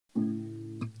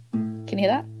Can you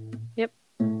hear that? Yep.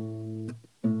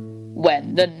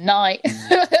 When the night.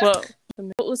 Whoa.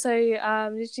 Also,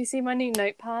 did you see my new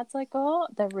notepads I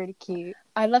got? They're really cute.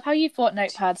 I love how you bought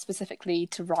notepads specifically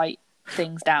to write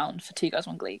things down for Two Girls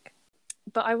One Gleek.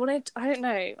 But I don't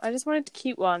know, I just wanted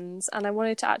cute ones, and I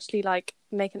wanted to actually like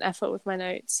make an effort with my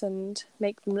notes and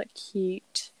make them look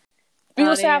cute. We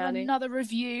also have another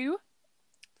review.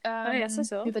 Yes, I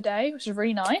saw. The other day, which is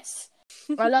really nice.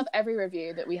 I love every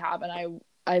review that we have, and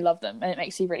I love them, and it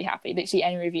makes me really happy. Literally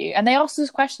any review, and they asked us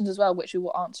questions as well, which we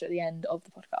will answer at the end of the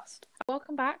podcast.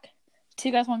 Welcome back,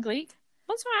 Two Girls One Gleek.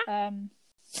 What's that?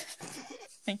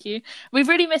 Thank you. We've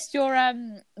really missed your.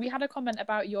 We had a comment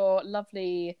about your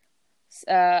lovely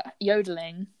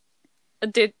yodeling.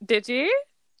 Did you?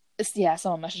 Yeah,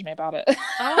 someone messaged me about it.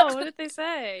 Oh, what did they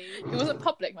say? It wasn't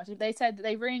public much. They said that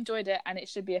they really enjoyed it and it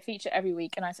should be a feature every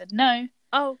week, and I said no.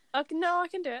 Oh, okay, no, I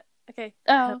can do it. Okay.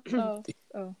 Oh.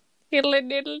 Diddle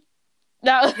diddle.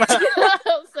 That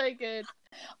was so good.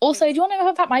 Also, do you want to know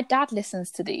about my dad listens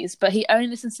to these, but he only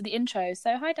listens to the intro.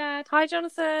 So hi, Dad. Hi,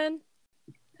 Jonathan.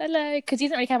 Hello. Because he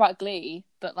doesn't really care about Glee,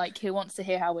 but like he wants to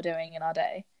hear how we're doing in our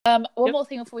day. One more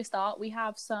thing before we start, we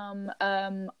have some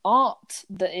art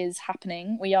that is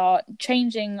happening. We are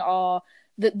changing our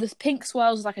the pink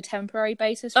swirls is like a temporary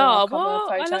basis for our cover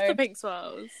photo. I love the pink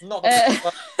swirls. Not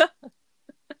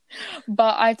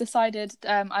But I've decided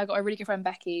I've got a really good friend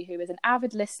Becky, who is an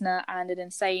avid listener and an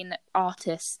insane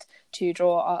artist, to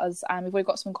draw us, and we've already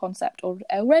got some concept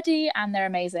already, and they're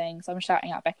amazing. So I'm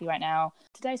shouting out Becky right now.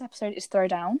 Today's episode is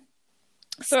Throwdown.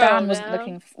 Stan wasn't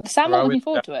looking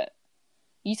forward to it.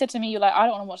 You said to me, you're like, I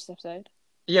don't want to watch this episode.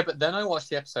 Yeah, but then I watched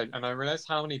the episode and I realised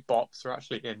how many bops are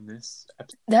actually in this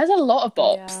episode. There's a lot of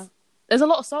bops. Yeah. There's a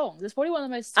lot of songs. It's probably one of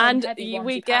the most song-heavy ones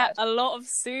we get had. a lot of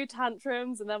Sue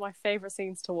tantrums, and they're my favourite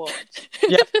scenes to watch.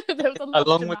 Yeah, There was a lot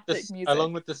along of with dramatic music.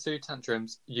 along with the Sue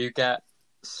tantrums, you get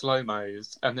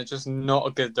slow-mos, and they're just not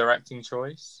a good directing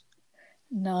choice.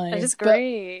 No, I just but-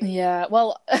 agree. Yeah,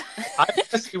 well, I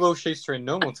prefer to see Will Schuester in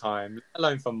normal time, let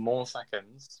alone for more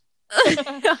seconds.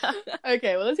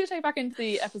 okay, well, let's get straight back into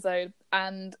the episode,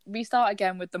 and we start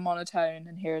again with the monotone,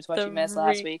 and here's what The you missed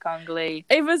last week on Glee.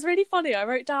 It was really funny. I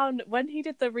wrote down when he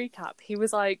did the recap, he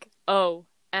was like, "Oh,"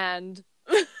 and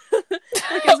like,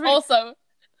 it was really- Also,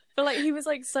 but like he was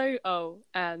like, "So, oh,"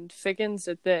 and Figgins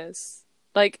did this,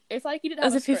 like it's like he didn't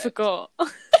as have if he a script. forgot.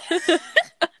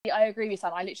 I agree with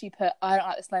Sam. I literally put, I don't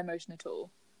like the slow motion at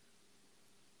all.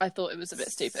 I thought it was a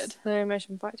bit stupid. Slow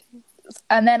motion fighting.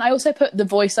 And then I also put the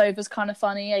voiceovers kind of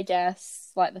funny, I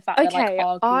guess. Like the fact they're like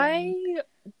arguing.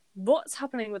 What's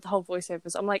happening with the whole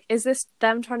voiceovers? I'm like, is this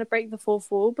them trying to break the fourth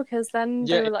wall? Because then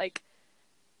they Yeah. were like,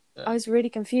 I was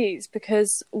really confused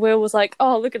because Will was like,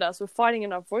 "Oh, look at us, we're fighting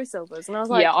in our voiceovers," and I was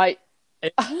like,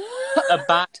 A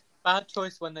bad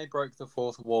choice when they broke the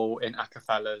fourth wall in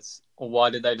Acapellas, or why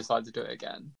did they decide to do it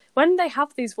again? when they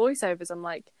have these voiceovers, I'm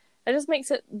like, it just makes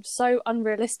it so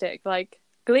unrealistic. Like,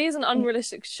 Glee is an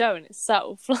unrealistic show in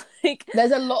itself. Like,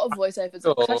 There's a lot of voiceovers,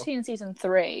 Sure. especially in season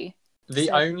 3. The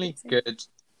So only confusing.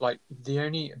 the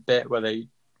only bit where they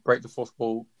break the fourth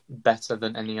wall better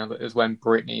than any other is when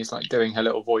Brittany's like doing her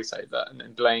little voiceover, and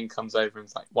then Blaine comes over and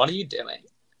is like, "What are you doing?"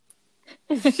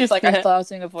 She's like, I thought I was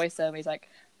doing a voiceover. He's like,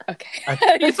 okay.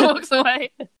 He just walks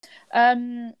away.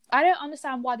 I don't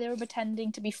understand why they were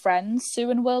pretending to be friends, Sue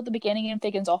and Will, at the beginning in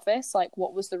Figgins' office. Like,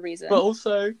 what was the reason? But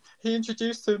also, he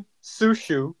introduced him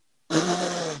Sushu.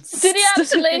 Did he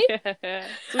actually?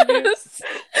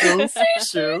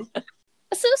 Sushu.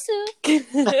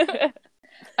 Susu.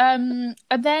 And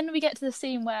then we get to the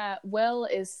scene where Will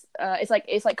is it's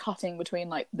like cutting between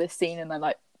like this scene and then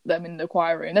like them in the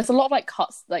choir room. There's a lot of like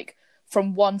cuts like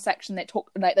from one section they talk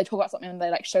about something and they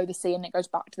like show the scene and it goes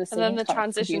back to the scene. And then It's the kind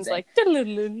of transition's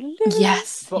confusing. like,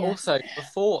 yes. But yeah. also,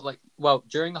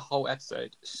 during the whole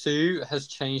episode, Sue has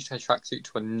changed her tracksuit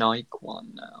to a Nike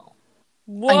one now.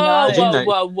 whoa, I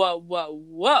know.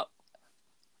 whoa.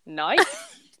 Nike?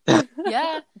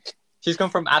 Yeah. She's gone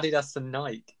from Adidas to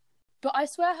Nike. But I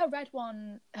swear her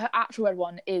actual red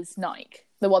one is Nike,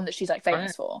 the one that she's like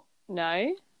famous for. No. Is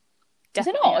it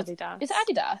Definitely not? Adidas. Is it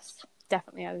Adidas?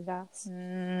 Definitely Adidas.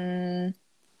 Mm.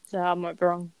 No, I might be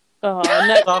wrong. Oh,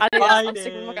 no, Adidas. I'm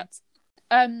sticking with my guts.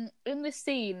 In this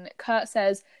scene, Kurt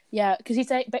says, yeah, because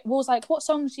Will's like, what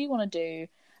songs do you want to do?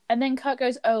 And then Kurt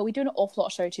goes, oh, we do an awful lot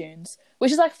of show tunes,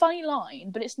 which is like a funny line,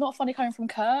 but it's not funny coming from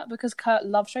Kurt because Kurt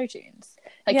loves show tunes.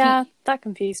 Like, Yeah, that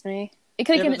confused me. it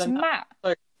could have Yeah, given but it to then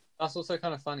Matt. That's also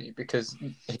kind of funny because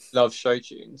he loves show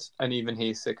tunes and even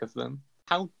he's sick of them.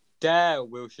 How dare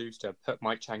Will Schuester put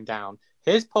Mike Chang down?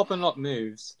 His pop and lock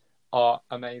moves are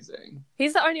amazing.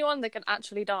 He's the only one that can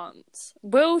actually dance.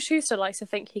 Will Schuester likes to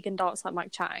think he can dance like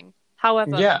Mike Chang.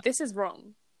 However, Yeah. this is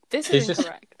wrong. This It's is just-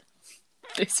 incorrect.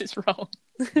 This is wrong.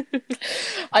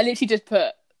 I literally just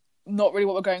put not really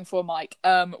what we're going for, Mike.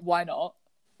 Why not?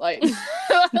 Like,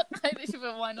 I literally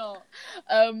put why not?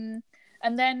 And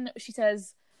then she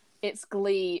says, "It's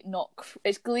Glee,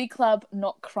 it's Glee Club,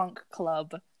 not Crunk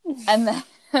Club." And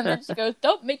then she goes,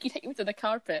 "Don't make you take me to the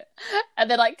carpet." And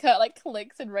then like Kurt like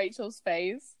clicks in Rachel's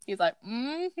face. He's like,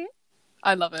 "Mm-hmm."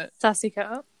 I love it. Sassy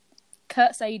Kurt.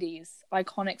 Kurt Sadie's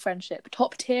iconic friendship,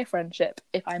 top tier friendship,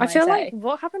 if I I might feel say. like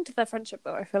what happened to their friendship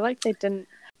though? I feel like they didn't.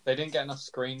 They didn't get enough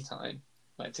screen time,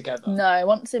 like, together. No,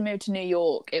 once they moved to New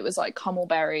York, it was like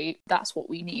Hummleberry. That's what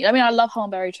we need. I mean, I love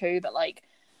Hummleberry too, but like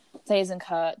Thais and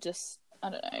Kurt, just I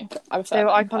don't know. I prefer They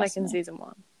were them iconic in personally. season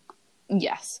 1.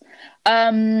 Yes.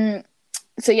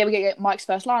 So yeah, we get Mike's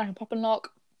first line from Pop and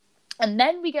Lock, and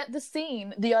then we get the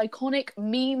scene, the iconic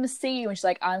meme scene, which is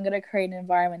like, "I'm gonna create an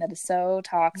environment that is so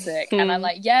toxic," and I'm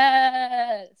like,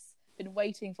 yes, been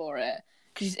waiting for it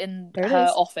because she's in There it her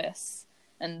is. office,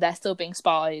 and they're still being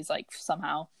spies, like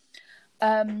somehow.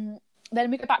 Then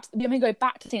we go back to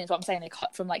the scene. Is what I'm saying. They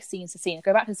cut from like scenes to scene.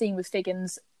 Go back to the scene with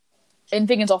Figgins in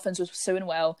Figgins' office with Sue and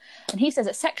Will, and he says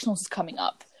that sectionals is coming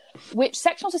up, which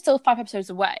sectionals is still 5 episodes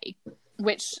away,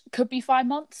 which could be 5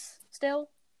 months still.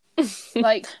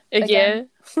 Like A again, year,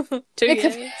 2 it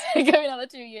could years. go another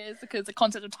 2 years because the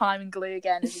concept of time in Glee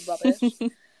again is rubbish.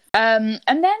 And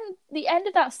then the end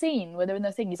of that scene where they're in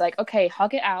the thing, he's like, "Okay,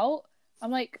 hug it out."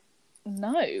 I'm like,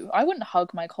 no, I wouldn't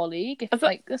hug my colleague if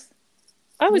like this.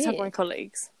 I always have Weird. my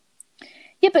colleagues.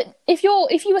 Yeah, but if you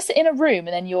were sitting in a room and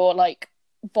then your like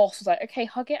boss was like, "Okay,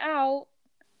 hug it out,"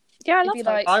 Yeah, I It'd love be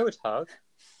that. like- I would hug.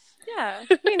 Yeah,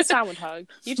 me and Sam would hug.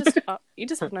 You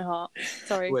just have no heart.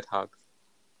 Sorry. Would hug.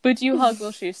 would you hug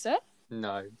Will Schuster?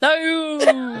 No. No.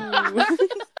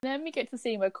 Then we get to the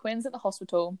scene where Quinn's at the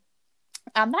hospital,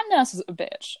 and that nurse is a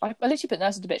bitch. I literally put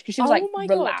nurse as a bitch because she was Oh like, my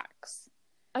God. "Relax."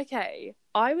 Okay,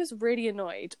 I was really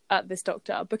annoyed at this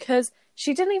doctor because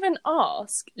she didn't even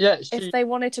ask Yeah, if they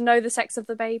wanted to know the sex of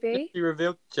the baby. she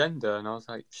revealed gender, and I was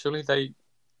like, surely they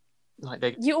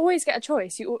You always get a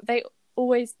choice.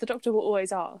 The doctor will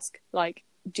always ask, like,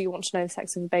 do you want to know the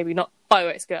sex of the baby? Not, by the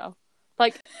way, it's a girl.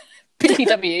 Like,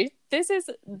 PW. this is,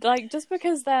 like, just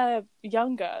because they're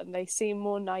younger and they seem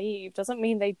more naive doesn't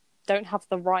mean they don't have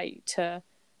the right to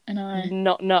I know.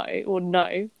 not know or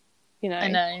know, you know. I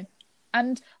know.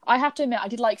 And I have to admit, I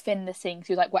did like Finn this scene because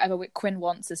he was like, whatever Quinn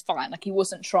wants is fine. Like, he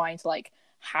wasn't trying to, like,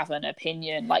 have an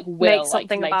opinion. Like, Will, Make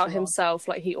something like, about later on. himself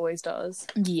like he always does.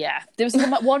 Yeah. There was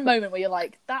one moment where you're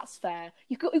like, that's fair.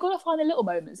 You've got to find the little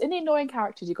moments. In the annoying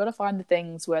characters, you've got to find the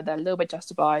things where they're a little bit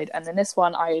justified. And in this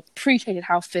one, I appreciated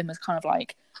how Finn was kind of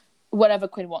like, whatever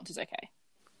Quinn wants is okay.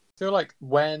 I feel like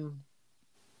when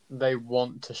they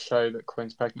want to show that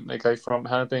Quinn's pregnant, they go from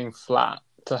her being flat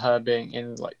to her being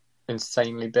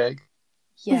insanely big.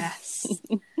 Yes.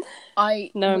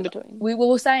 No in between. We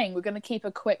were saying we're going to keep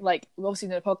a quick, like, we're obviously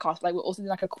doing a podcast, like, we're also doing,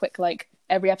 like, a quick, like,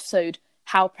 every episode,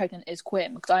 how pregnant is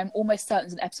Quinn? Because I'm almost certain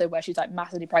there's an episode where she's, like,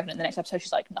 massively pregnant, the next episode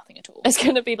she's, like, nothing at all. It's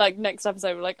gonna be like next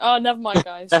episode. We're like, oh, never mind,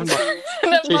 guys. Never She's mind. huge.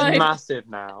 Never She's mind. massive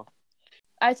now.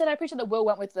 I said I appreciate that Will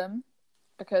went with them,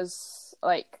 because,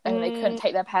 like, I mean, they couldn't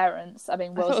take their parents. I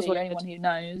mean, I thought Will's it was the only weird. one who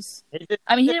knows. He did,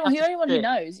 I mean, he's did the only have to one who sit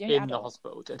knows. The only in the adult.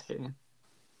 hospital, did he?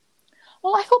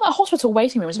 Well, I thought that hospital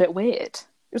waiting room was a bit weird.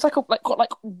 It was like got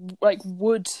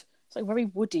wood. It's like very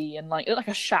woody and like it looked like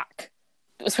a shack.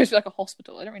 It was supposed to be like a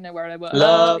hospital. I don't really know where they were.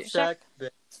 Love Shack.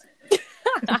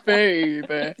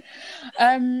 Baby.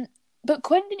 But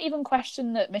Quinn didn't even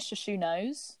question that Mr. Shu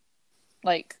knows,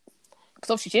 like, because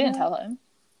obviously she didn't tell him.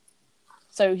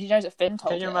 So he knows that Finn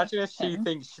told. Can you her. imagine if she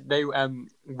thinks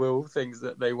Will thinks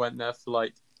that they went there for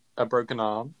like a broken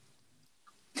arm?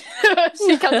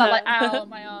 She comes out like, "Ow,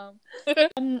 my arm."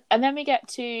 And then we get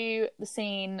to the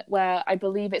scene where I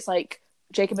believe it's like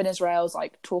Jacob and Israel's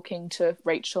like talking to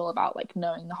Rachel about like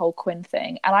knowing the whole Quinn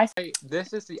thing, and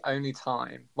This is the only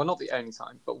time, well, not the only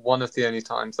time, but one of the only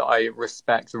times that I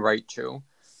respect Rachel.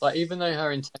 Like, even though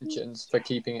her intentions for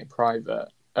keeping it private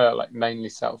are like mainly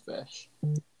selfish,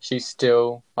 she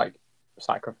still like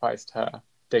sacrificed her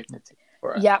dignity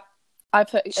for it. yeah, I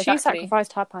put She exactly.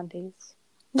 sacrificed her panties.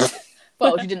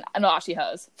 Well, she didn't, not actually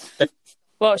hers.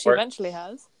 Well, she Or- eventually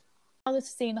has. Now this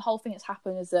scene, the whole thing that's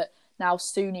happened is that now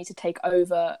Sue needs to take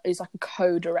over, is like a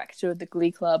co-director of the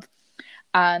Glee Club,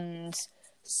 and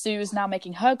Sue is now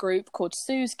making her group called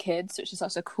Sue's Kids, which is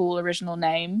such a cool original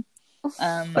name.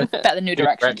 Better than New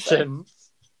Directions. though.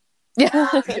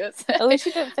 Yeah, yes. At least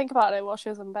she didn't think about it while she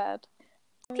was in bed.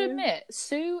 I have to admit,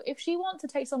 Sue, if she wants to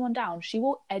take someone down, she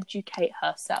will educate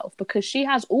herself because she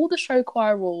has all the show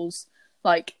choir rules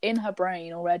like in her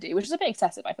brain already, which is a bit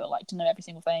excessive, I feel like, to know every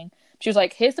single thing. She was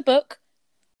like, here's the book,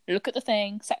 look at the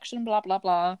thing, section, blah, blah,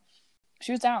 blah.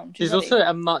 She was down. She's ready. also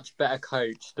a much better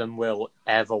coach than Will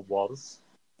ever was.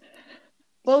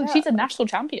 Well, she's a national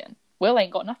champion. Will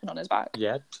ain't got nothing on his back.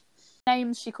 Yet.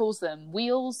 Names, she calls them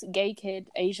Wheels, Gay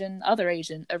Kid, Asian, Other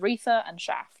Asian, Aretha, and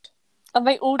Shaft. And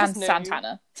they all just and knew.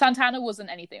 Santana. Santana wasn't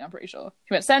anything, I'm pretty sure.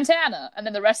 She went Santana, and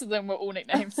then the rest of them were all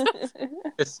nicknames.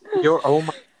 You're all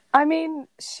my... I mean,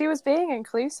 she was being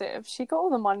inclusive. She got all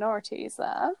the minorities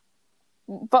there.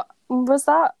 But was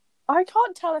that... I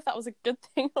can't tell if that was a good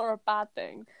thing or a bad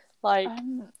thing. Like,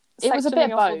 it was a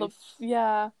bit of both.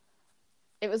 Yeah.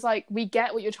 It was like, we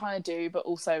get what you're trying to do, but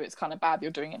also it's kind of bad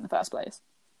you're doing it in the first place.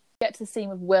 Get to the scene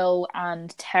with Will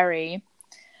and Terry,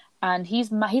 and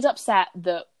he's upset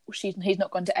that he's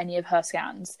not gone to any of her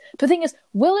scans. But the thing is,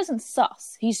 Will isn't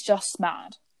sus. He's just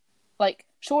mad. Like,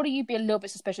 surely you'd be a little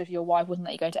bit suspicious if your wife wouldn't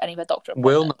let you go to any of her doctor appointments.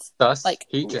 Will not sus. Like,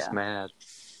 he's just mad.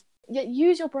 Yeah,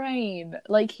 use your brain.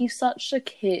 Like, he's such a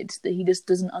kid that he just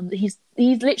doesn't... He's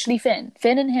literally Finn.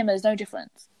 Finn and him, there's no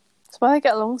difference. That's why they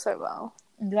get along so well.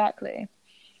 Exactly.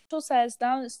 Rachel says,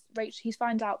 now it's Rachel, he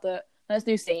finds out that there's a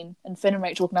new scene, and Finn and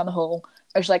Rachel walking down the hall.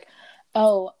 Rachel's like,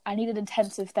 oh, I needed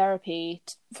intensive therapy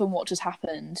from what just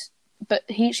happened. But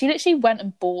she literally went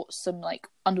and bought some, like,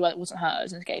 underwear that wasn't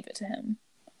hers and gave it to him.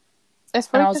 It's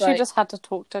probably because she just had to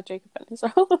talk to Jacob and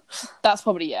Israel. That's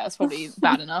probably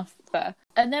bad enough. Fair.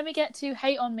 And then we get to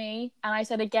Hate on Me, and I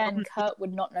said again, Kurt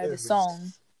would not know the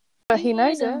song. But he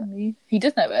knows it. He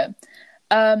does know it.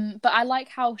 But I like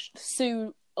how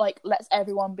Sue, like, lets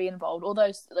everyone be involved.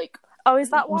 Although, like, oh, is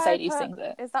that why Mercedes sings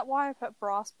it? Is that why I put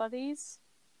Brass Buddies?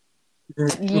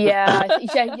 Yeah,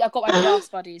 I got my Brass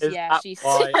Buddies. Yeah, she's.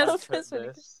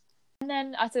 And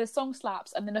then I said the song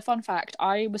slaps, and then a fun fact: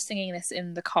 I was singing this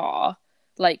in the car,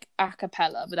 like a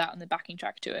cappella, without the backing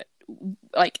track to it,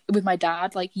 like with my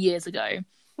dad, like years ago.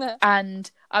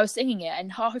 And I was singing it,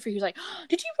 and halfway through he was like, oh,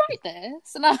 "Did you write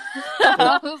this?" And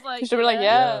I was like, "You should be like,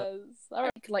 yes."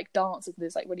 I like dance with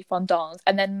this like really fun dance,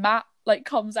 and then Matt like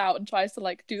comes out and tries to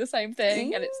like do the same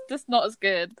thing, and it's just not as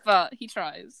good, but he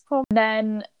tries. And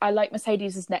then I like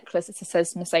Mercedes' necklace. It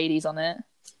says Mercedes on it.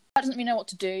 That doesn't really know what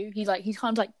to do. He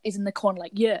kind of like is in the corner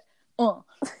like yeah.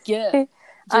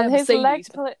 And his leg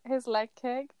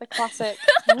kick, the classic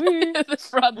woo. The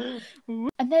front.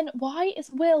 And then why is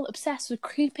Will obsessed with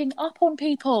creeping up on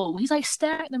people? He's like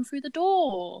staring at them through the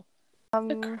door.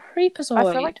 The creepazoid.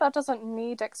 I feel like that doesn't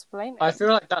need explaining. I feel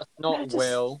like that's not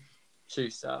Will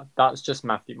Schuster. That's just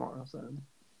Matthew Morrison.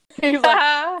 He's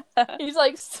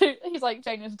like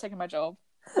Jane isn't taking my job.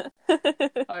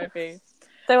 R.I.P.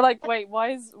 They were like, wait, why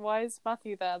is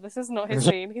Matthew there? This is not his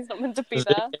scene. He's not meant to be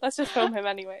there. Let's just film him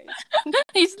anyway.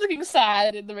 He's looking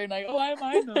sad in the room, like, why am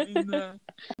I not in there?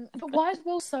 But why is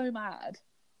Will so mad?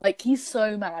 Like, he's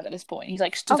so mad at this point. He's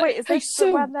like, is this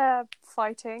when they're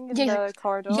fighting in the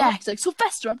corridor? Yeah, he's like,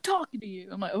 Sylvester, I'm talking to you.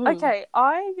 I'm like, oh. Okay,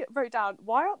 I wrote down,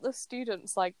 why aren't the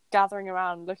students, like, gathering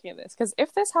around looking at this? Because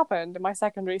if this happened in my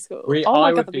secondary school,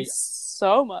 there'd be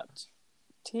so much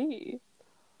tea.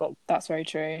 But that's very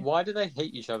true. Why do they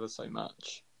hate each other so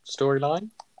much? Storyline?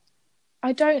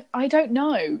 I don't know. I don't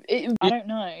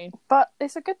know. But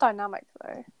it's a good dynamic,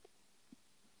 though.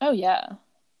 Oh, yeah.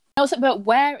 Also, but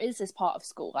where is this part of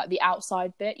school? Like, the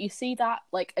outside bit? You see that,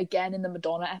 like, again in the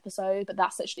Madonna episode, but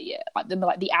that's actually it. Like,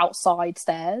 the outside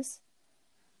stairs.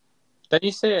 Then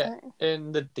you see it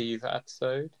in the Diva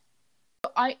episode.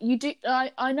 I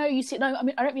know you see... No, I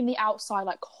mean, I don't mean the outside,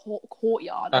 like,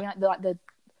 courtyard. I mean, the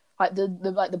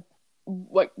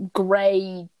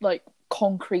grey, like,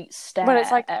 concrete stair but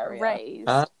it's like area. Raised.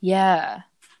 Yeah,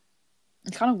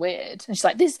 it's kind of weird. And she's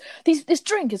like, this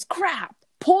drink is crap.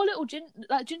 Poor little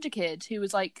ginger kid who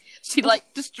was like, she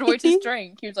like destroyed his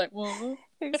drink. He was like, what?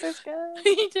 Who's this guy?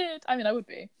 He did. I mean, I would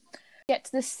be. Get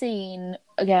to this scene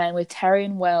again with Terry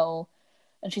and Will,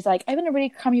 and she's like, I've been a really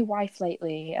crummy wife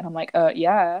lately, and I'm like,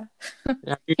 yeah.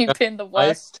 You've been the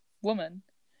worst woman.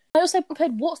 I also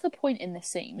played, what's the point in this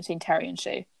scene between Terry and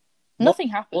Sue? Nothing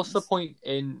happens. What's the point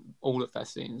in all of their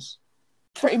scenes?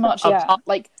 Pretty much, yeah.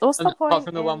 Like, what's the point? Apart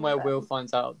from the one where Will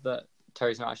finds out that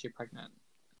Terry's not actually pregnant.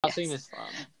 That scene is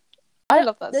fun. I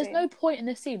love that There's scene. no point in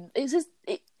this scene. It's just,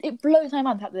 it blows my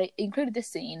mind that they included this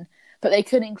scene, but they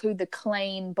couldn't include the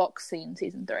Klaine box scene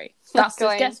season 3. That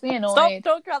just gets me annoyed. Stop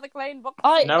talking about the Klaine box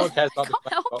scene. No one cares about the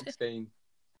Klaine box scene.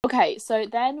 Okay, so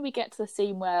then we get to the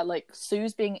scene where, like,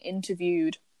 Sue's being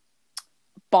interviewed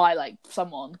by, like,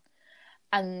 someone,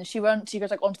 and she goes,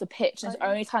 like, onto the pitch, and it's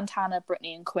only Santana,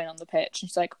 Brittany, and Quinn on the pitch, and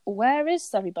she's like, where is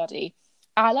everybody?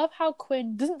 I love how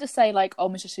Quinn doesn't just say like, "Oh,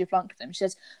 Mr. Sue flunked them." She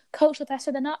says, "Coach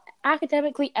Professor, they're not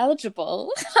academically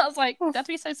eligible." I was like, "That'd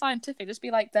be so scientific." Just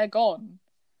be like, "They're gone."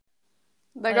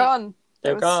 They're Like, gone.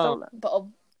 They're It was gone.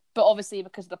 stolen. But obviously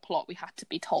because of the plot, we had to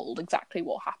be told exactly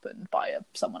what happened by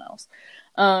someone else.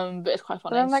 But it's quite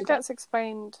funny. But then that She's gets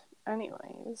explained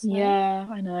anyways. like, yeah,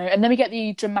 I know. And then we get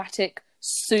the dramatic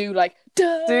Sue like,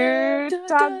 "Da, Dude,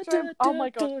 da, tantrum. da, Oh da, my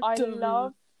god, da, da."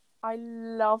 I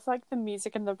love like the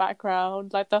music in the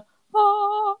background, like the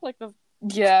like the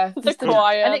Yeah, the just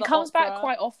choir, and it the comes back opera.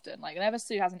 quite often. Like whenever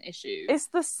Sue has an issue, It's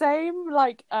the same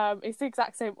like it's the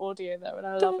exact same audio though, and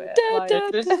I love it. Like,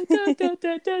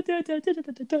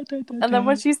 and then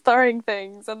when she's throwing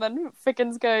things, and then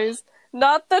Figgins goes,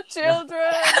 "Not the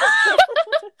children."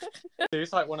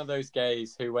 Sue's like one of those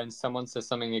gays who, when someone says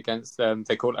something against them,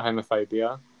 they call it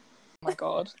homophobia. Oh my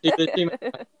god. Either female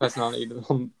personality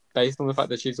based on the fact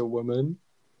that she's a woman.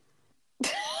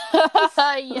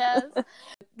 Yes.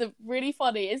 The really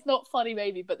funny, it's not funny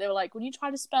maybe, but they were like, when you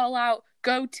try to spell out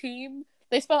 "go team,"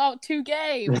 they spell out "two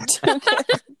games."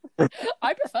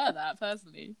 I prefer that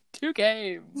personally. 2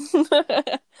 games. So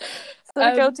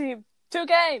the girl team, 2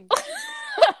 games.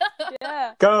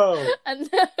 Yeah. Go!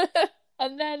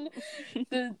 And then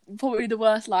probably the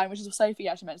worst line, which is Sophie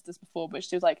actually mentioned this before, but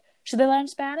she was like, "Should they learn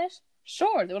Spanish?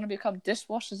 Sure, they want to become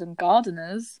dishwashers and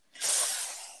gardeners."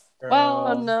 Well,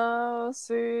 Oh no,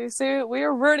 Sue, we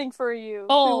are rooting for you.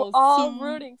 Oh, we are Sue.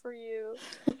 rooting for you.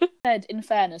 Said, in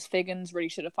fairness, Figgins really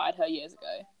should have fired her years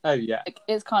ago. Oh yeah. Like,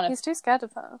 it's kind of He's too scared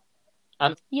of her.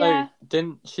 And Yeah.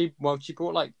 didn't she? Well, she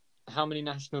brought like how many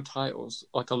national titles?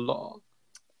 Like a lot.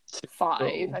 5,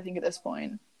 Oh. I think, at this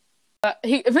point.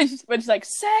 When she's like,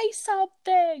 "Say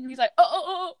something," he's like,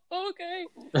 "Oh, okay,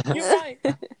 you're right."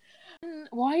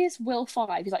 Why is Will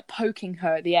 5? He's like poking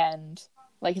her at the end.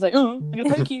 Like he's like, "Oh, I'm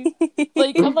gonna poke you."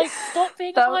 Like I'm like, stop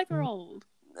being a 5-year-old.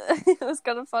 It was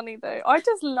kind of funny though. I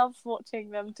just love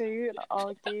watching them two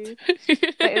argue.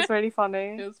 It is really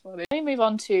funny. It was funny. Let me move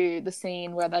on to the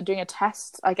scene where they're doing a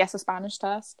test, I guess a Spanish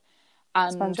test,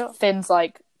 and Spanish. Finn's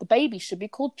like, "The baby should be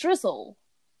called Drizzle,"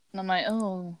 and I'm like,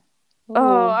 "Oh,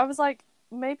 Oh, I was like,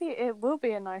 maybe it will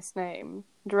be a nice name.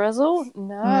 Drizzle?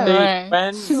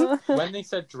 No. See, when they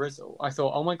said Drizzle, I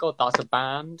thought, oh my god, that's a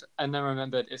band, and then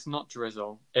remembered it's not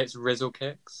Drizzle, it's Rizzle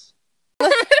Kicks.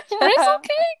 Drizzle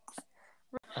Kicks."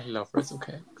 I love Rizzle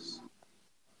Kicks.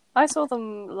 I saw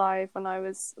them live when I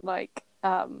was like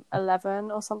 11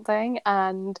 or something,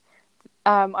 and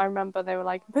I remember they were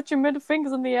like, "Put your middle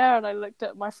fingers in the air," and I looked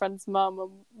at my friend's mum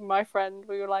and my friend.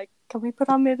 We were like, "Can we put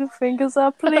our middle fingers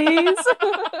up, please?"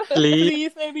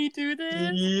 Please, let me do this.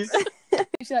 please.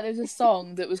 Actually, like, there was a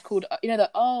song that was called,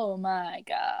 the "Oh My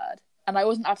God," and I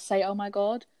wasn't allowed to say "Oh my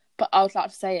God," but I was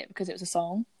allowed to say it because it was a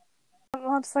song. I'm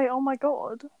allowed to say, "Oh my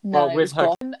god." No, Well, it with was her-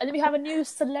 Goth. And then we have a new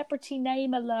celebrity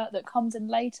name alert that comes in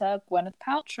later. Gwyneth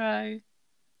Paltrow.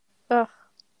 Ugh.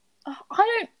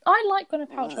 I like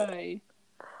Gwyneth Paltrow.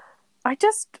 I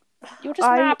just, You're just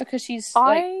mad because she's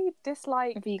like, I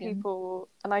dislike vegan. people,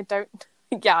 and I don't.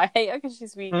 Yeah, I hate her because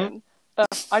she's vegan.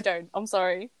 I don't. I'm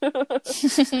sorry.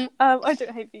 I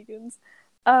don't hate vegans.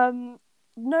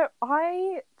 No,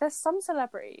 there's some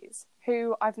celebrities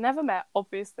who I've never met,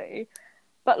 obviously,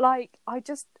 but like I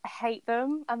just hate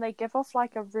them, and they give off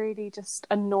like a really just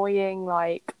annoying,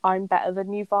 like I'm better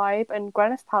than you vibe. And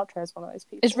Gwyneth Paltrow is one of those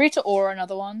people. is Rita Ora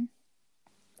another one?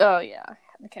 Oh yeah.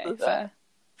 Okay, fair.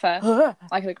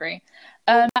 I could agree.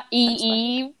 That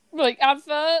EE like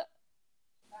advert.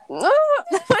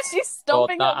 She's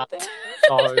stomping God, up things.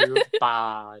 So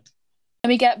bad. And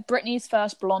we get Britney's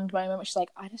first blonde moment, which is like,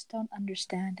 "I just don't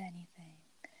understand anything."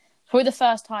 Probably the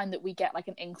first time that we get like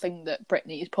an inkling that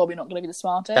Britney is probably not going to be the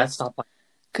smartest. That's not like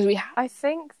Because I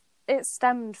think it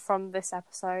stemmed from this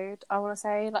episode, I want to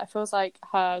say. Like, it feels like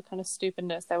her kind of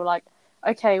stupidness. They were like,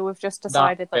 okay, we've just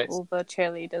decided that fits. all the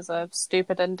cheerleaders are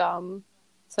stupid and dumb,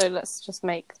 so let's just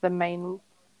make the main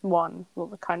one,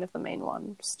 the main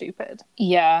one, stupid.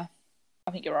 Yeah,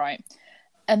 I think you're right.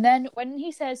 And then when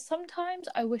he says, "Sometimes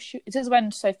I wish you..." This is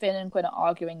when Finn and Quinn are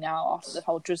arguing now after the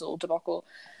whole Drizzle debacle.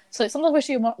 So sometimes I wish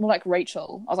you were more like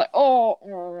Rachel. I was like, oh,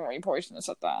 you probably shouldn't have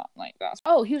said that. Like that.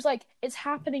 Oh, he was like, "It's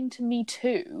happening to me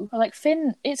too." I was like,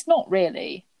 Finn, it's not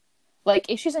really. Like,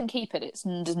 if she doesn't keep it, it's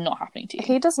just not happening to you.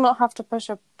 He does not have to push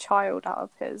a child out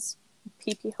of his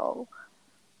pee-pee hole.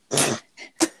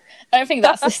 I don't think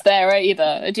that's just there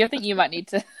either. Do you think you might need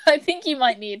to? I think you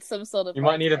might need some sort of. You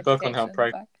might need a book on how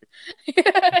education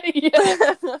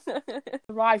yeah.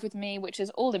 Ride with Me, which is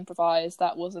all improvised.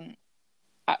 That wasn't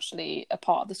actually a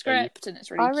part of the script, and it's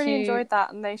really I really cute. enjoyed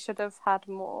that, and they should have had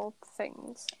more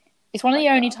things. It's one of the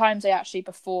like only that. times they actually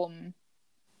perform.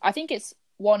 I think it's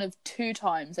one of 2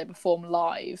 times they perform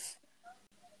live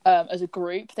as a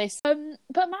group. They but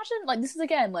imagine, like, this is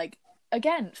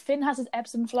again, Finn has his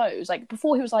ebbs and flows. Like,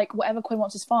 before he was like, whatever Quinn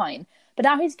wants is fine, but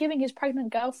now he's giving his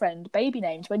pregnant girlfriend baby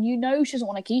names when you know she doesn't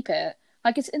want to keep it.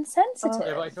 Like, it's insensitive.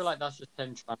 Yeah, but I feel like that's just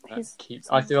him trying to keep.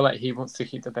 I feel like he wants to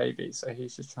keep the baby, so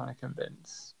he's just trying to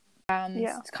convince. And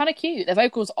it's kind of cute. The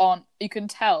vocals aren't. You can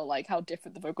tell like how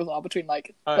different the vocals are between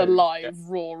like the live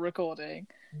raw recording.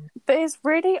 But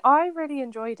I really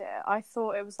enjoyed it. I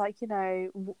thought it was like, you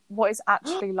know, what it's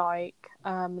actually like.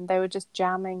 They were just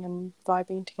jamming and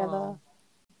vibing together.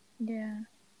 Yeah.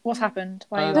 What's happened?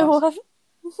 Why are you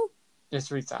It's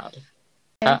really sad.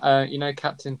 You know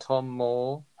Captain Tom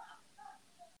Moore?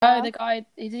 Oh, the guy.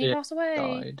 Did he pass away?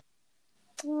 Died.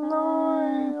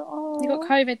 No. He got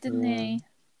COVID, didn't he?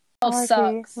 Oh,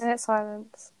 sucks. Minute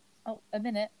silence. Oh, a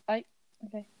minute. Okay.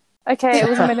 Okay, it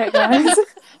was a minute, guys.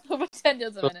 I'll pretend it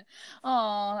was a minute.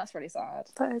 Oh, that's really sad.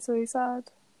 That is really sad.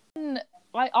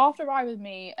 Like, after Ride With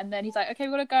Me, and then he's like, okay,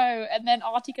 we gotta go. And then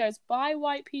Artie goes, bye,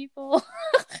 white people.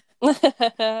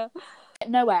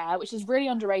 Nowhere, which is really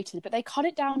underrated, but they cut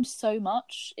it down so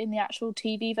much in the actual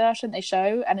TV version they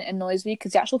show, and it annoys me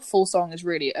because the actual full song is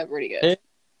really good.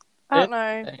 I don't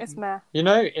know. It's meh. You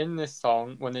know, in this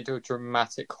song, when they do a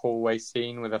dramatic hallway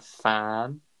scene with a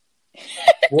fan,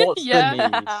 what's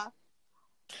the need?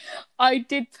 I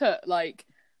did put like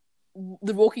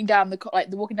the walking down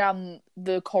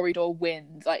the corridor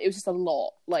wind. Like, it was just a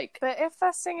lot. Like, but if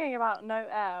they're singing about no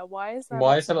air, why is there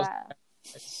air?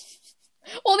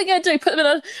 What are they going to do? Put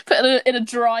them in a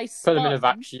dry sponge? Put them in a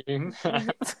vacuum.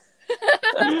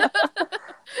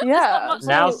 Yeah.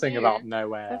 Now sing about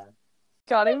nowhere.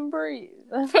 Can't even breathe.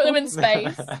 Put them in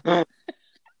space.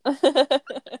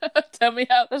 Tell me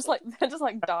how. They're just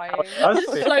like dying.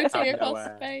 Just floating across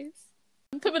space.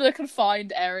 Put them in a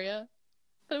confined area.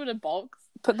 Put them in a box.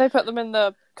 They put them in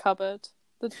the cupboard.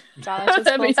 The janitor's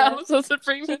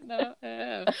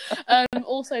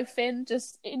also, Finn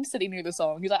just instantly knew the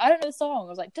song. He's like, I don't know the song. I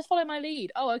was like, just follow my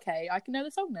lead. Oh, okay, I can know the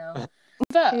song now.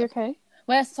 But are you okay?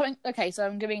 Where's something? Okay, so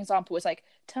I'm giving an example. It's like,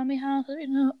 tell me how we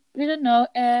don't know,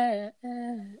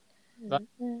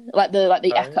 like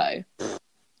the echo,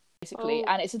 basically.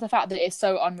 And it's just the fact that it's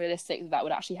so unrealistic that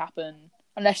would actually happen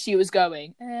unless she was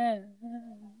going.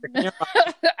 She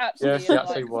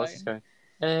actually was going.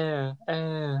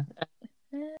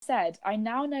 Said, I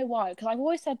now know why, because I've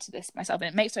always said to this myself, and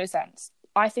it makes no sense.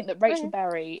 I think that Rachel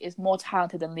Berry is more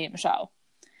talented than Lea Michele.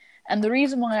 And the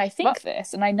reason why I think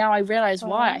this, and I realise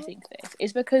why I think this,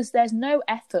 is because there's no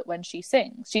effort when she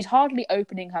sings. She's hardly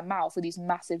opening her mouth with these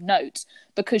massive notes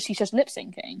because she's just lip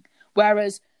syncing.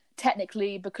 Whereas,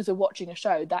 technically, because we're watching a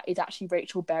show, that is actually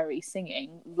Rachel Berry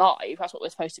singing live. That's what we're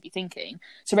supposed to be thinking.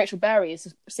 So Rachel Berry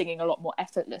is singing a lot more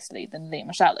effortlessly than Lea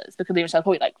Michele is, because Lea Michele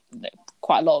probably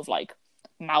quite a lot of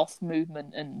mouth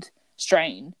movement and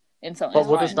strain in something. But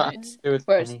what does that have to do with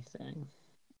anything?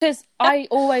 Because I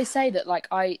always say that,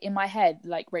 in my head,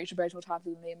 Rachel Berry's more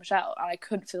talented than Lea Michele, and I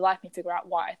couldn't for the life of me figure out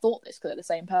why I thought this, because they're the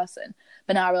same person.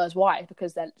 But now I realise why,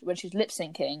 because when she's lip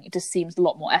syncing, it just seems a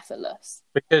lot more effortless.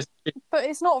 But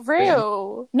it's not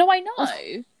real. No, I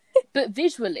know. But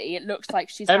visually, it looks like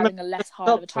she's having a less hard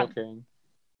of a time. Talking.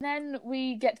 Then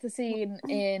we get to the scene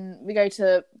we go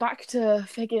back to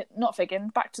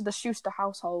the Schuster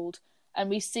household, and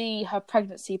we see her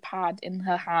pregnancy pad in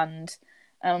her hand.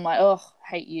 And I'm like, oh,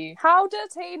 hate you. How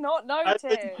does he not notice?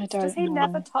 Does he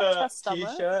never touch her stomach?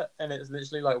 T-shirt, and it's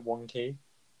literally wonky.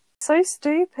 So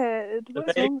stupid.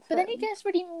 But then he gets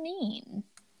really mean.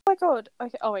 Oh my god.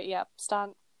 Okay. Oh wait, yeah.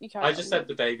 Stan, you carry on. I just said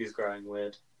the baby's growing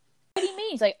weird. What do you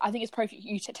mean? He's like, I think it's perfect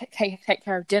you take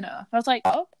care of dinner. And I was like,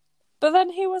 oh. But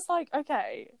then he was like,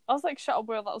 okay. I was like, shut up,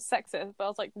 Will, that was sexist. But I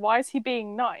was like, why is he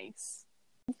being nice?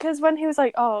 Because when he was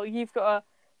like, oh, you've got a...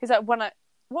 He's like, what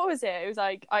was it? It was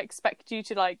like, I expect you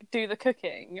to do the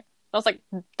cooking. And I was like,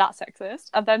 that's sexist.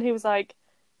 And then he was like,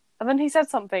 and then he said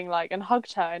something and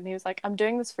hugged her, and he was like, I'm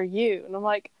doing this for you. And I'm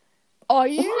like, are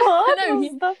you?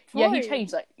 No, he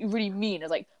changed really mean. I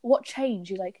was like, what changed?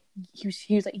 He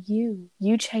was like, you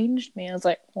changed me. I was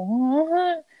like,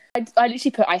 what? I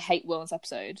literally put, I hate Will in this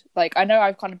episode. I know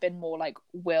I've kind of been more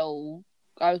Will.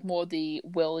 I was more the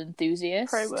Will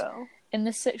enthusiast. Pro Will. In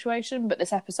this situation, but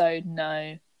this episode,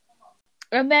 no.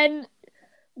 And then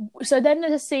there's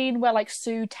a scene where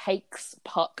Sue takes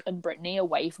Puck and Brittany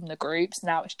away from the groups.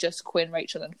 Now it's just Quinn,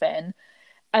 Rachel, and Finn.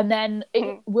 And then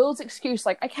Will's excuse,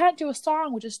 I can't do a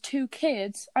song with just 2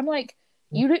 kids. I'm like,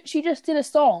 you literally just did a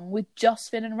song with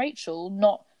just Finn and Rachel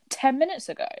not 10 minutes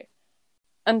ago.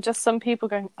 And just some people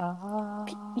going, ah.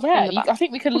 Yeah, I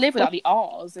think we could live without the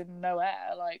R's in No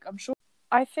Air. I'm sure.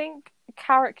 I think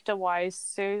character-wise,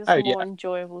 Sue's Oh, more yeah.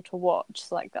 enjoyable to watch.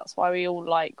 So, like, that's why we all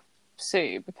like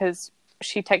Sue, because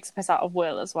she takes the piss out of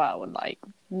Will as well, and like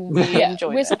we Yeah, enjoy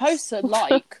we're this. supposed to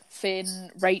like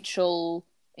Finn, Rachel,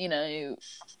 you know,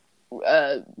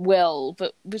 Will,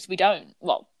 but we don't.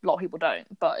 Well, a lot of people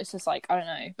don't, but it's just like, I don't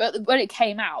know. But when it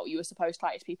came out, you were supposed to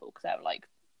like these people because they were like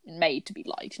made to be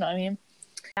liked, you know what I mean?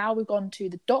 Now we've gone to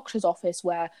the doctor's office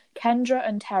where Kendra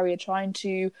and Terry are trying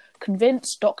to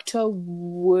convince Dr.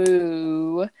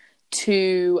 Wu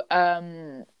to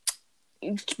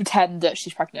pretend that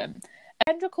she's pregnant.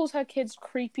 Kendra calls her kids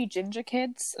creepy ginger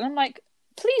kids, and I'm like,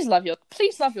 please love your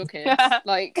kids.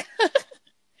 Like,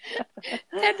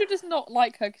 Kendra does not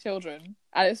like her children,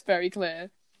 and it's very clear.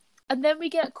 And then we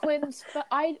get Quinn's.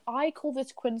 I call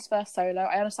this Quinn's first solo.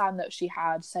 I understand that she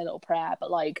had Say a Little Prayer, but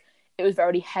like it was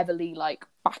very heavily like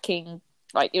backing.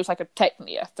 Like it was like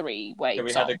technically a 3-way Yeah,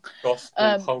 we song. had a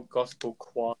gospel, whole gospel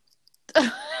choir.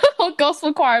 A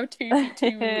gospel choir of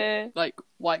two like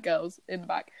white girls in the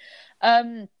back.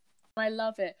 I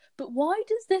love it. But why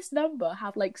does this number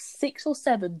have like 6 or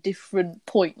 7 different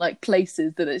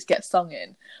places that it gets sung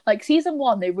in? Like season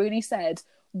 1, they really said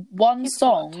one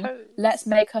song, let's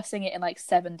make her sing it in like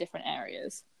 7 different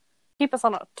areas. Keep us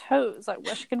on our toes. Like,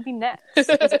 where's she gonna be next? Is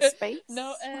it space?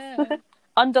 No,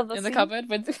 under the in sea? the cupboard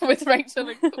with Rachel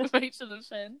and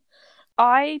Finn.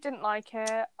 I didn't like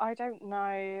it. I don't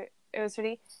know. It was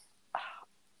really.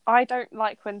 I don't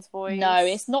like Quinn's voice. No,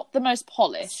 it's not the most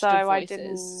polished So of I voices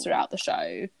didn't- throughout the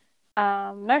show.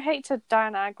 No hate to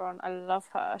Diana Agron. I love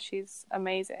her. She's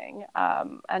amazing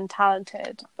and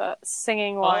talented. But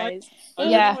singing wise, I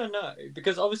Yeah. really want to know,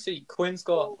 because obviously Quinn's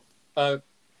got a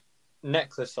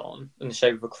necklace on in the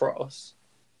shape of a cross.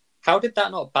 How did that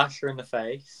not bash her in the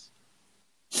face?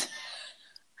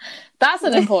 That's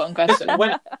an important question.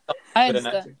 When I with a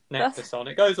understand. necklace on,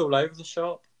 it goes all over the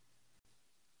shop.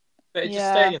 But it just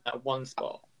Yeah. stayed in that one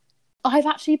spot. I've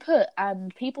actually put,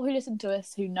 and people who listen to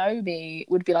us who know me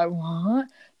would be like, what?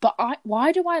 But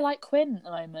why do I like Quinn at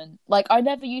the moment? Like, I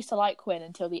never used to like Quinn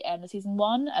until the end of season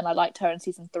 1, and I liked her in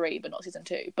season 3, but not season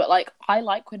 2. But, like, I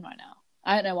like Quinn right now.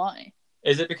 I don't know why.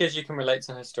 Is it because you can relate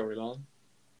to her storyline?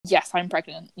 Yes, I'm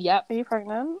pregnant. Yep. are you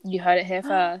pregnant? You heard it here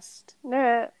first.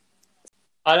 No,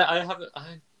 I I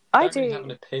don't really have an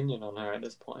do. opinion on her at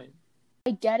this point.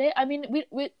 I get it. I mean,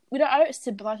 I don't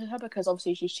sympathise with her because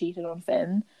obviously she's cheated on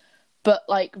Finn. But,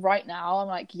 like, right now, I'm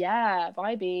like, yeah,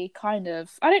 vibey, kind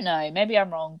of. I don't know. Maybe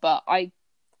I'm wrong, but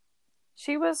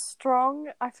She was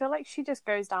strong. I feel like she just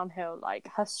goes downhill. Like,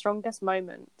 her strongest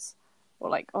moments, or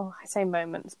like, I say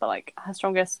moments, but like her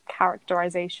strongest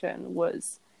characterization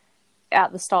was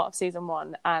at the start of season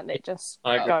 1, and it just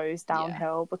I agree. goes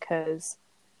downhill because.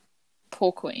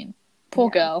 Poor Queen.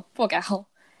 Poor girl. Poor gal.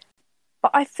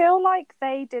 But I feel like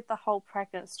they did the whole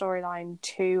pregnant storyline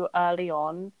too early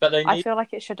on. But I feel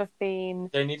like it should have been.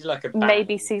 they needed like a bang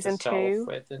Maybe to season start 2. off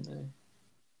with, didn't they?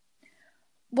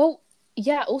 Well,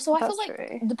 yeah, also I feel That's like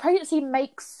true. the pregnancy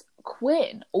makes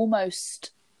Quinn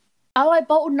almost... Am I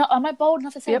bold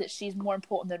enough to say Yep. that she's more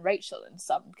important than Rachel in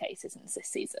some cases in this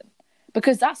season?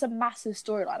 Because that's a massive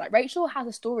storyline. Like, Rachel has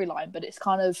a storyline, but it's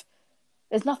kind of...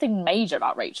 There's nothing major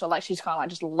about Rachel. Like, she's kind of like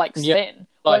just likes Yeah, Finn.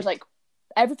 Whereas, like,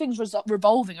 everything's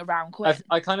revolving around Quinn.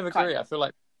 I kind of agree. Kind of. I feel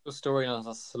like the storylines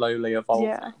are slowly evolving,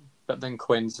 Yeah. but then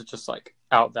Quinn's are just like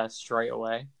out there straight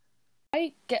away.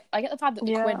 I get the fact that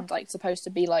Yeah. Quinn's like supposed to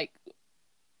be like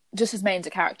just as main a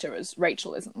character as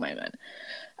Rachel is at the moment.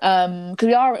 Because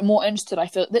we are more interested. I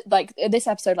feel like in this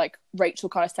episode, like Rachel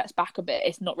kind of steps back a bit.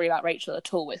 It's not really about Rachel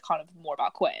at all. It's kind of more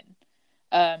about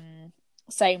Quinn.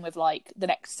 Same with like the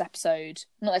next episode,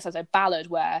 not next episode, Ballad,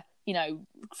 where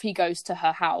he goes to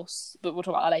her house, but we'll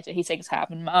talk about that later. He sings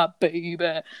 "Having My Baby,"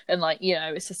 and like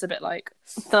it's just a bit like.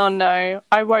 Oh no,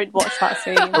 I won't watch that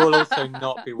scene. We'll also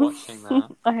not be watching that.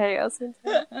 I hate us.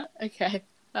 Okay.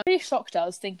 That really shocked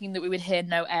us thinking that we would hear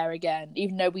No Air again,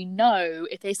 even though we know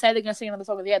if they say they're going to sing another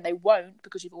song at the end, they won't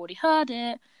because you've already heard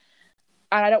it.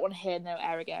 And I don't want to hear No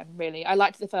Air again, really. I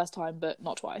liked it the first time, but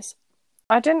not twice.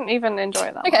 I didn't even enjoy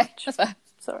it that Okay, much. that's fair.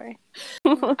 Sorry.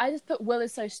 I just put Will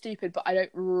is so stupid, but I don't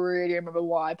really remember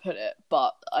why I put it.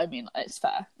 But, I mean, it's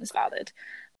fair. It's valid.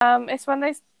 It's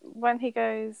when he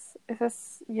goes, is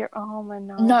this your arm and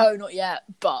No, not yet,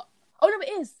 but... Oh, no,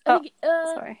 it is. I think,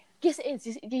 sorry. Yes, it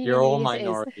is. You're all yes, it is.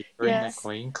 minority. You're in the Yes.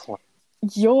 Queen Club.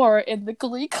 You're in the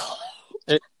Glee Club.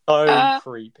 It's so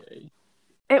creepy. creepy.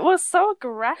 It was so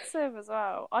aggressive as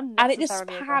well. And it just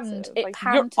Unnecessarily panned. aggressive. It Like,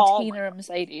 panned your to arm. Tina and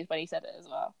Mercedes when he said it as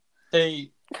well.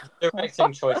 The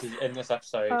directing choices in this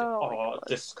episode Oh my are God.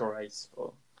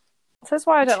 disgraceful. This is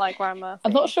why I don't like Ryan Murphy.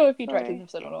 I'm not sure if he directed Sorry.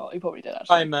 this episode or not. He probably did,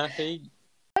 Hi, actually. Murphy.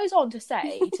 goes on to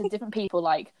say to different people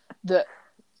like that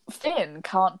Finn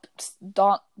can't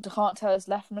tell us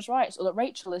left from his right, or that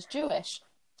Rachel is Jewish.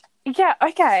 Yeah,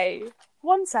 okay.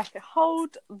 1 second.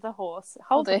 Hold the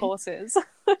horses.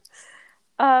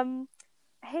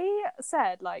 He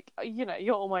said, like, you know,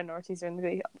 you're all minorities in the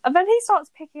Glee. And then he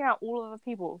starts picking out all of the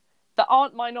people that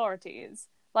aren't minorities.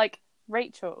 Like,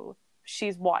 Rachel,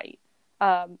 she's white.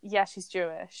 Yeah, she's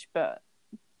Jewish, but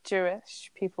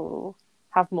Jewish people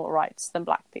have more rights than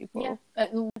black people.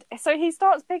 Yeah. So he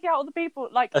starts picking out all the people,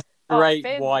 like, A straight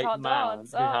Finn white can't man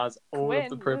dance. who has all Quinn, of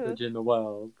the privilege in the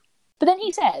world. But then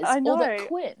he says, I know. or that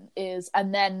Quinn is,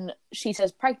 and then she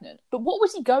says pregnant. But what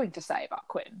was he going to say about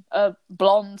Quinn?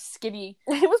 Blonde, skinny,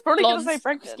 He was probably going blonde, to say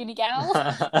pregnant. skinny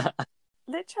gal.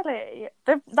 Literally,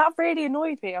 that really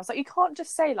annoyed me. I was like, you can't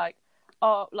just say like,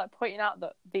 oh, like pointing out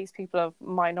that these people are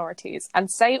minorities and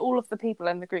say all of the people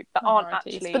in the group that aren't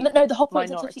actually. But no, the whole point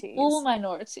is minorities. actually all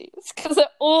minorities because they're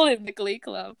all in the Glee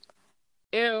Club.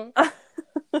 Ew.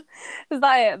 Is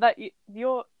that it? That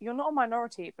you're not a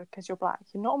minority because you're black.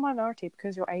 You're not a minority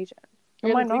because you're Asian.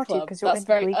 You're a minority because you're in the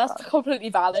Glee Club. That's completely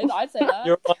valid. I'd say that.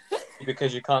 You're a minority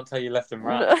because you can't tell you left and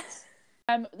right.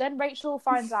 Then Rachel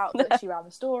finds out that she ran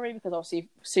the story because obviously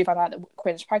Sue found out that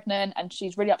Quinn's pregnant, and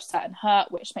she's really upset and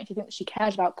hurt, which makes you think that she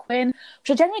cares about Quinn,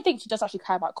 which I genuinely think she does actually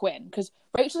care about Quinn, because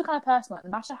Rachel's the kind of person like,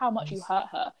 no matter how much you hurt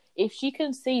her, if she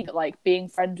can see that like being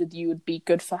friends with you would be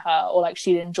good for her, or like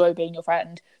she'd enjoy being your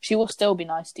friend, she will still be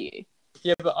nice to you.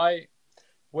 Yeah, but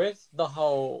with the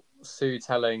whole Sue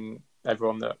telling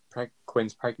everyone that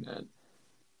Quinn's pregnant,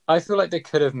 I feel like they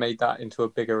could have made that into a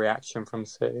bigger reaction from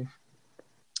Sue.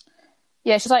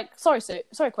 Yeah, she's like, sorry Sue,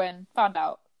 sorry Quinn, found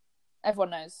out.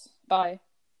 Everyone knows. Bye.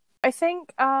 I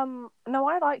think no,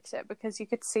 I liked it because you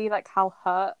could see like how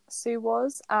hurt Sue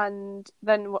was, and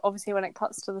then obviously when it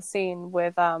cuts to the scene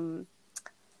with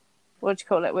what do you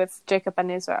call it, with Jacob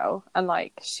and Israel, and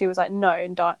like she was like no,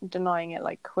 and denying it,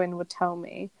 like Quinn would tell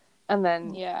me, and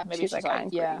then yeah, maybe she's like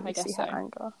angry. Yeah, I guess see so. her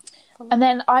anger. And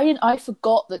then I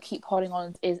forgot that Keep Holding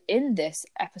On is in this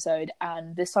episode,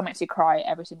 and this song makes you cry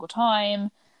every single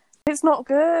time. It's not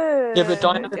good. Yeah, but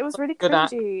Diana, it was really good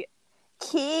cringy.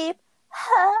 Keep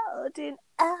holding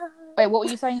on. Wait, what were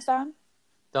you saying, Stan?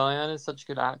 Diana's such a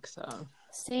good actor.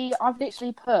 See, I've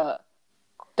literally put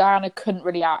Diana couldn't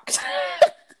really act.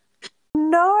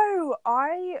 No,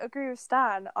 I agree with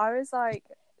Stan. I was like,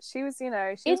 she was, she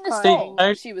was in the crying.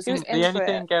 song, she was She was The into only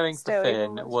thing it going for still,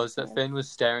 Finn even was that Finn was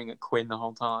staring at Quinn the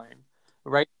whole time.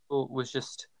 Rachel was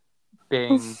just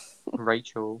being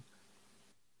Rachel,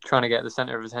 trying to get the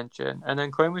centre of attention, and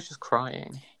then Quinn was just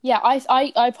crying. Yeah,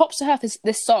 I popped to her for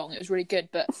this song. It was really good,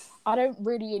 but I don't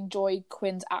really enjoy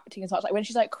Quinn's acting as much. Like when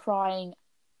she's like crying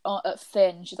at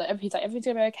Finn, she's like everything's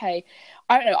gonna be okay.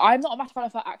 I don't know. I'm not a massive fan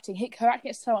of her acting. Her acting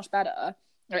gets so much better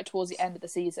like towards the end of the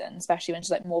season, especially when she's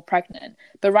like more pregnant.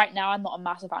 But right now, I'm not a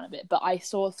massive fan of it. But I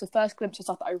saw the first glimpse of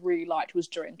stuff that I really liked was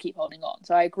during Keep Holding On.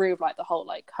 So I agree with like the whole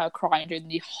like her crying during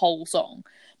the whole song.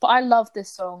 But I love this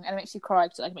song, and it makes you cry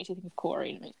because like, it makes you think of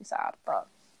Corey, and it makes me sad. But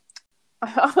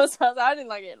I didn't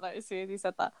like it like as soon as you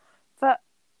said that. But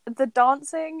the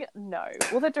dancing, no.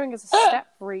 All they're doing is a step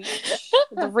reach.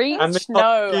 The reach, And the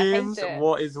no, I costumes, hate it.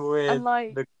 what is weird? And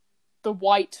like the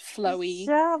white flowy,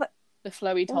 yeah, the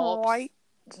flowy tops, white.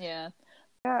 yeah.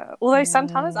 Yeah. Although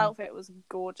Santana's outfit was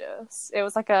gorgeous. It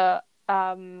was like a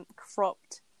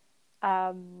cropped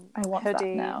I want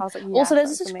hoodie. that now. I was like, Also, yes, there's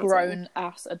that's just amazing. grown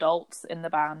ass adults in the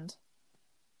band.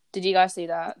 Did you guys see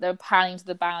that? They were panning to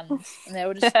the band, and they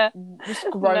were just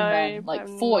grown No, men, like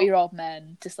I'm 40-year-old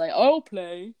men, just like I'll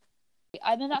play.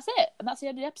 And then that's it, and that's the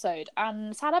end of the episode.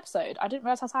 And sad episode. I didn't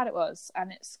realize how sad it was,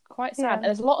 and it's quite sad. Yeah. And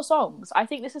there's a lot of songs. I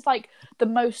think this is like the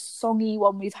most songy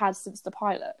one we've had since the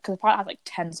pilot, because the pilot had like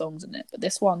 10 songs in it, but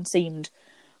this one seemed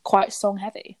quite song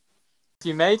heavy. If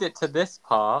you made it to this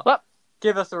part, Well,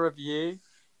 give us a review.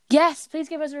 yes, please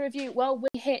give us a review. Well,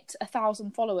 we hit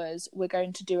 1,000 followers. We're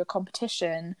going to do a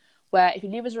competition where if you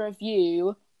leave us a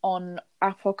review on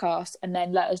our podcast and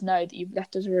then let us know that you've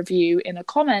left us a review in a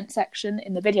comment section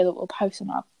in the video that we'll post on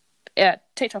our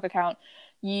TikTok account,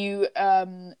 you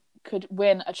could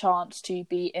win a chance to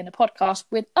be in a podcast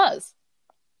with us.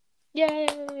 Yay!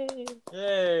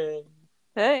 Yay!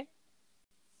 Hey.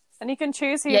 And you can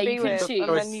choose who Yeah, you be you can with, choose.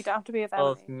 and then you don't have to be with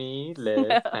Of Emily. me,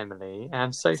 Liv, Emily,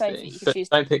 and Sophie. Sophie, you can But choose-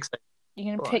 don't pick Sophie. You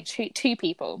can Go pick two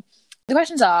people. The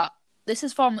questions are, this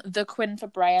is from the Quinn for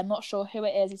Bray. I'm not sure who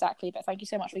it is exactly, but thank you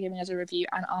so much for giving us a review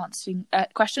and answering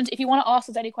questions. If you want to ask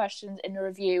us any questions in the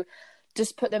review,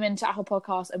 just put them into Apple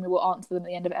Podcasts and we will answer them at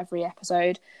the end of every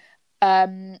episode.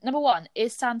 Number 1,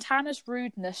 is Santana's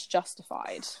rudeness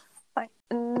justified? Like,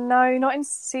 no, not in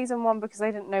season 1 because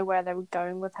they didn't know where they were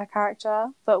going with her character.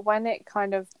 But when it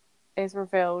kind of is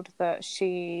revealed that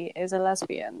she is a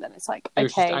lesbian, then it's like, She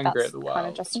was just okay, angry that's at the kind of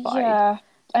world. justified. Yeah.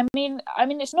 I mean,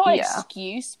 it's not an Yeah.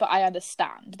 excuse, but I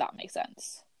understand. That makes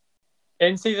sense.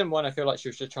 In season 1, I feel like she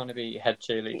was just trying to be head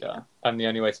cheerleader, Yeah. and the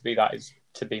only way to be that is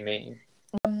to be mean.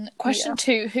 Question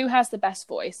 2: Who has the best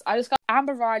voice? I just got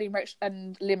Amber, Riley,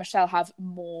 and Lea Michele have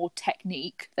more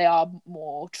technique. They are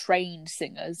more trained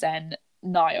singers than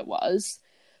Nia was.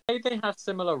 They have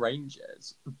similar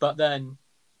ranges, but then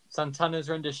Santana's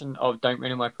rendition of "Don't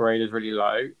Rain on My Parade" is really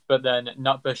low, but then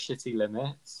Nutbush "Shitty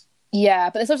Limits." Yeah,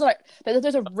 but there's also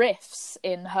there's a riffs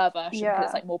in her version because Yeah.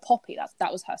 it's like more poppy.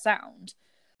 That was her sound.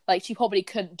 Like she probably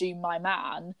couldn't do My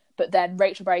Man, but then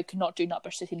Rachel Berry could not do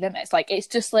Nutbush City Limits. Like it's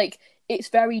just like it's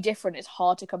very different. It's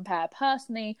hard to compare.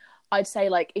 Personally, I'd say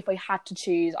like if I had to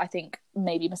choose, I think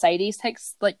maybe Mercedes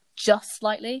takes like just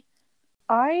slightly.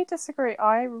 I disagree.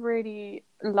 I really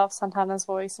love Santana's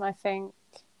voice, and I think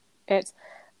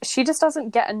she just doesn't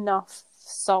get enough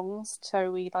songs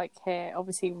so we like hear.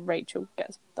 Obviously Rachel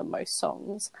gets the most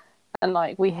songs and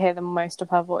like we hear the most of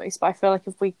her voice, but I feel like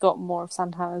if we got more of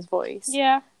Santana's voice,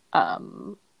 Yeah,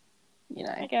 you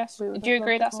know, I guess. we would Do you have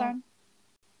agree loved that, more. Sam?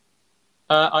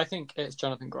 I think it's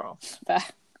Jonathan Groff. Fair.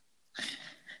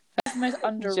 The most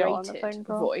underrated Jonathan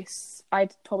Groff. voice.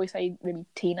 I'd probably say maybe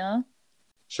Tina.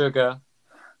 Sugar.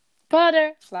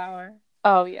 Butter, flour.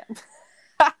 Oh yeah.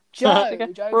 Joe.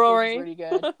 Okay. Joe's Rory. voice is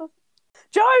really good.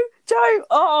 Joe.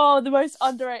 Oh, the most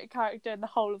underrated character in the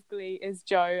whole of Glee is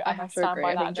Joe. I And have to stand agree. by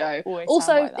I that. think Joe. and always Also,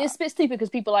 stand by that. it's a bit stupid because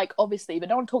people like obviously, but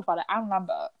no one talked about it. Anne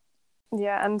Lambert.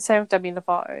 Yeah, and same with Demi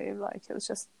Lovato. Like it was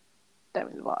just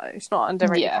Demi Lovato. She's not an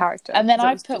underrated character. And then because it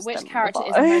I was put just which Demi character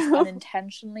is Lovato. the most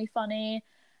unintentionally funny,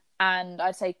 and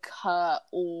I'd say Kurt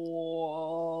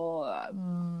or I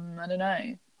don't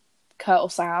know, Kurt or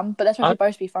Sam. But they're supposed to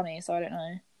both be funny, so I don't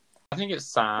know. I think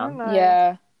it's I don't Sam. know.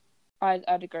 Yeah,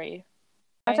 I'd agree.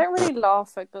 I don't really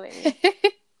laugh at Glee. I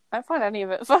don't find any of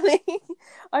it funny.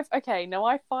 I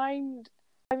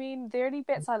mean, the only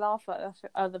bits I laugh at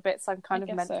are the bits I'm kind of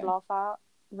guess meant so. to laugh at,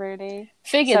 really.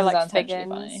 Figgins So, like, is unintentionally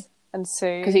funny Figgins and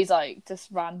Sue. because he's like just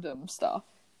random stuff.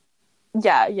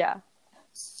 Yeah. Yeah.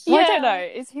 Well, I don't know.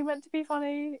 Is he meant to be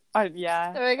funny?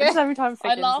 Yeah. There we go. Just every time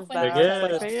Figgins laugh is when there, he I'm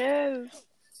just like, says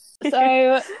Figgins.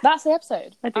 So that's the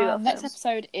episode. I do love next him.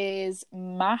 episode is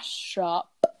Mashup,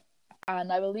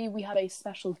 and I believe we have a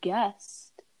special guest.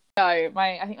 So I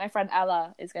think my friend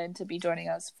Ella is going to be joining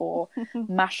us for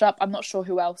Mashup. I'm not sure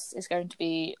who else is going to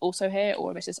be also here, or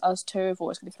if it's just us two,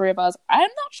 or it's going to be 3 of us. I'm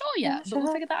not sure yet, but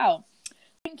we'll figure that out.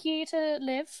 Thank you to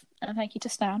Liv, and thank you to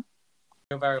Stan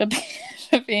You're very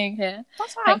for being here.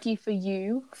 Thank you for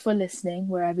you for listening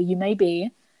wherever you may be.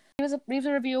 Leave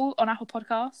a review on Apple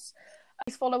Podcasts.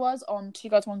 Please follow us on 2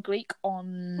 Guys 1 Gleek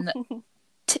on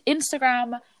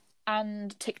Instagram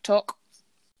and TikTok.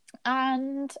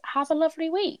 And have a lovely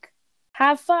week.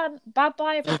 Have fun.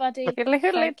 Bye-bye, everybody. Hoodly,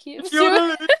 hoodly. Thank you.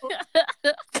 You're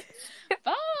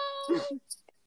Bye.